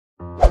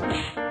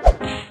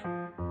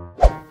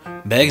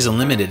Bags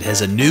Unlimited has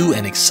a new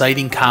and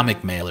exciting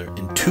comic mailer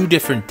in 2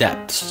 different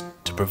depths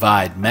to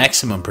provide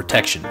maximum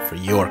protection for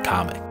your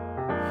comic.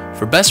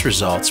 For best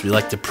results, we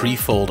like to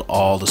pre-fold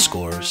all the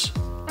scores.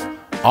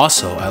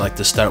 Also, I like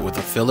to start with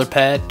a filler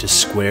pad to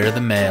square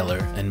the mailer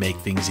and make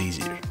things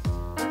easier.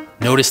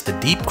 Notice the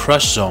deep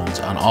crush zones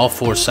on all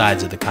 4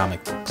 sides of the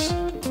comic books.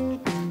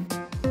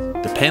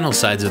 The panel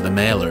sides of the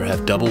mailer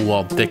have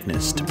double-walled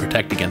thickness to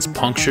protect against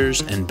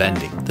punctures and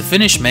bending. The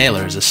finished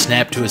mailer is a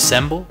snap to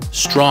assemble,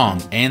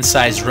 strong, and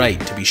sized right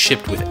to be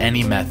shipped with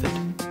any method.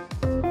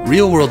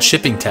 Real-world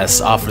shipping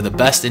tests offer the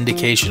best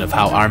indication of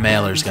how our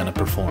mailer is going to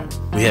perform.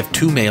 We have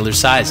 2 mailer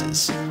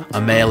sizes,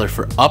 a mailer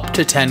for up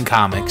to 10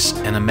 comics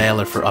and a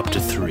mailer for up to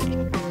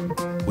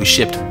 3. We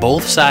shipped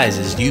both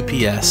sizes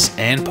UPS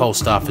and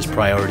Post Office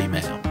Priority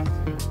Mail.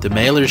 The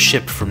mailers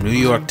shipped from New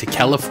York to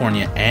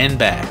California and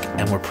back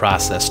and were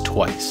processed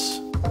twice.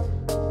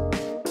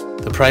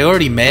 The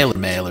Priority Mail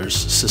mailers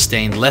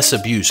sustained less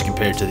abuse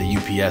compared to the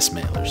UPS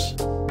mailers.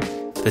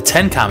 The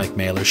 10 comic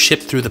mailer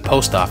shipped through the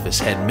post office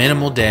had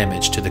minimal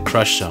damage to the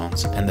crush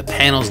zones and the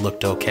panels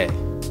looked okay.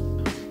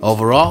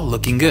 Overall,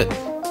 looking good.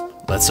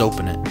 Let's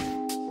open it.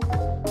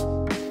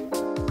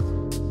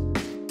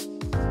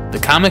 The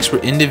comics were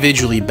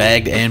individually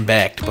bagged and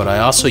backed, but I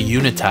also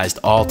unitized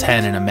all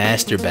 10 in a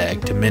master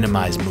bag to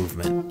minimize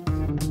movement.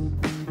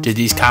 Did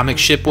these comics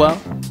ship well?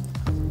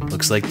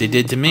 Looks like they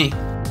did to me.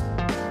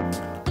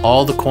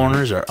 All the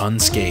corners are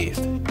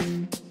unscathed.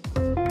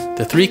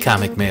 The 3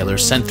 comic mailers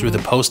sent through the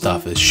post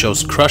office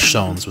shows crush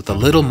zones with a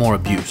little more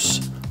abuse,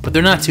 but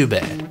they're not too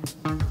bad.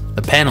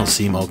 The panels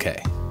seem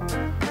okay.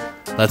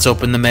 Let's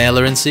open the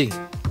mailer and see.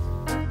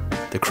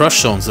 The crush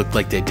zones look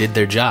like they did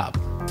their job.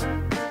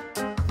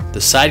 The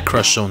side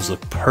crush zones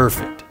look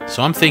perfect,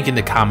 so I'm thinking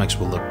the comics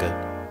will look good.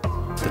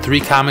 The 3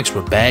 comics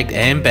were bagged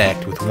and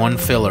backed with 1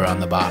 filler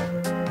on the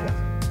bottom.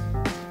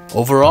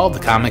 Overall, the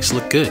comics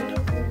look good.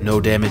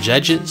 No damaged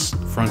edges,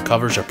 front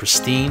covers are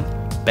pristine,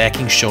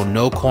 backings show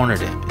no corner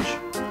damage.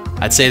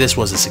 I'd say this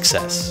was a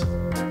success.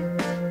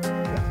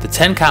 The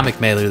 10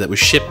 comic mailer that was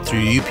shipped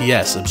through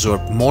UPS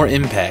absorbed more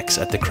impacts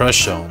at the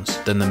crush zones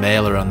than the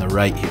mailer on the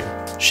right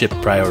here,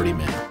 shipped Priority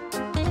Mail.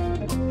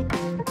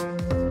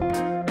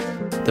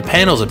 The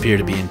panels appear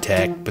to be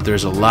intact, but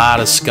there's a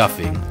lot of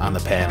scuffing on the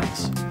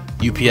panels.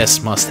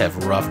 UPS must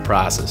have rough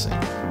processing.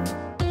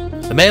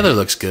 The mailer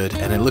looks good,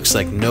 and it looks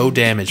like no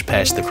damage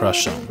past the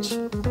crush zones.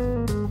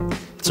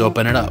 Let's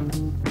open it up.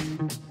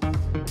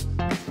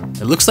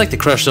 It looks like the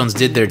crush zones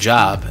did their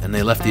job, and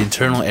they left the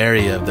internal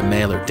area of the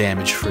mailer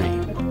damage-free.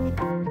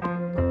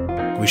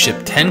 We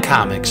shipped 10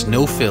 comics,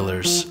 no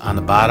fillers, on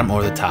the bottom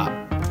or the top.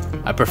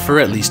 I prefer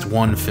at least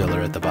 1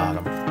 filler at the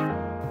bottom.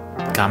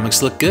 The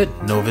comics look good,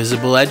 no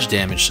visible edge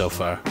damage so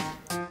far.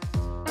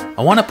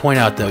 I want to point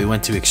out that we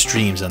went to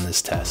extremes on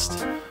this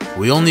test.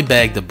 We only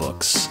bagged the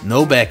books,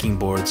 no backing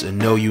boards and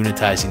no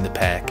unitizing the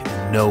pack,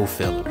 and no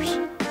fillers.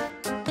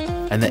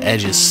 And the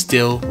edges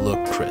still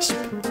look crisp.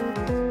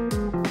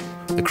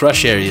 The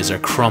crush areas are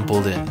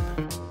crumpled in.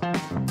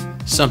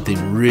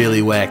 Something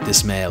really whacked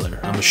this mailer.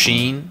 A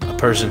machine, a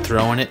person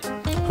throwing it,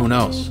 who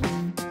knows?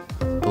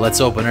 But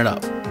let's open it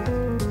up.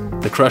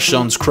 The crush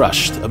zone's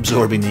crushed,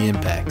 absorbing the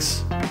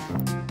impacts.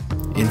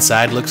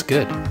 Inside looks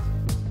good.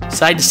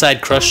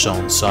 Side-to-side crush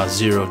zones saw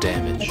 0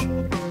 damage.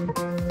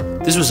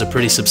 This was a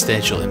pretty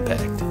substantial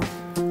impact.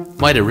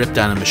 Might have ripped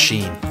on a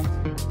machine,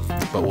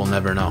 but we'll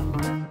never know.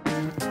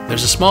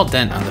 There's a small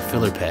dent on the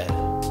filler pad.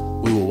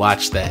 We will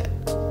watch that.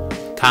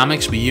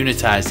 Comics we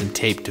unitized and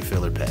taped to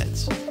filler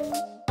pads.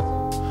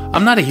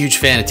 I'm not a huge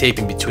fan of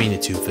taping between the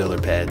 2 filler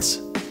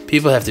pads.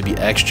 People have to be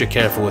extra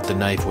careful with the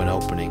knife when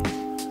opening.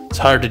 It's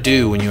hard to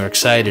do when you are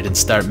excited and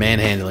start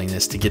manhandling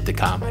this to get the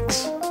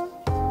comics.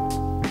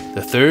 The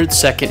 3rd,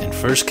 2nd, and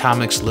 1st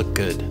comics look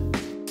good.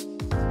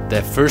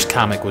 That 1st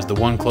comic was the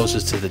one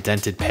closest to the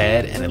dented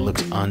pad and it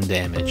looks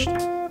undamaged.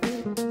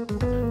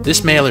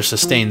 This mailer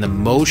sustained the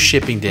most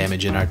shipping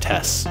damage in our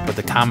tests, but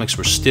the comics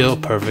were still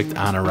perfect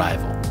on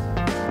arrival.